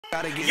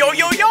Yo,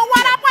 yo, yo,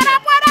 what up, what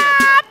up, what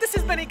up? This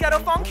is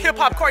Ghettofunk,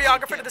 hip-hop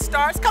choreographer to the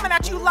stars, coming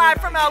at you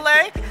live from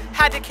LA.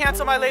 Had to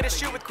cancel my latest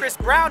shoot with Chris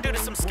Brown due to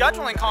some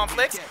scheduling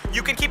conflicts.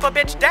 You can keep a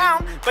bitch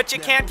down, but you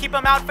can't keep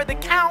him out for the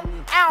count.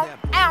 Ow,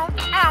 ow,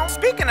 ow.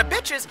 Speaking of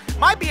bitches,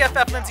 my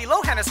BFF Lindsay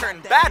Lohan is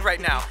hurting bad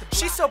right now.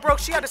 She's so broke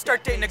she had to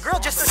start dating a girl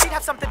just so she'd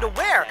have something to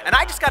wear. And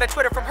I just got a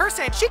Twitter from her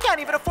saying she can't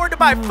even afford to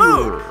buy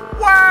food.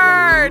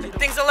 Word!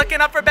 Things are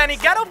looking up for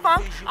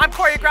Ghettofunk. I'm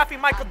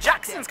choreographing Michael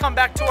Jackson's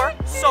comeback tour,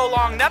 So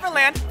Long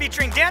Neverland,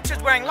 featuring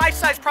dancers wearing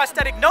life-size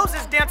prosthetic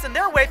noses dancing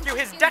their way through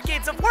his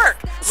decades of work.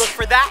 Look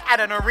for that at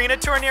an arena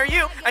tour near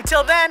you.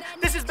 Until then,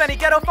 this is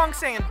Ghettofunk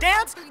saying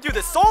dance through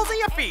the soles of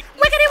your feet.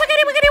 Wickety,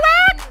 wickety, wickety,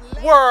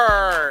 whack!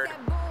 Word!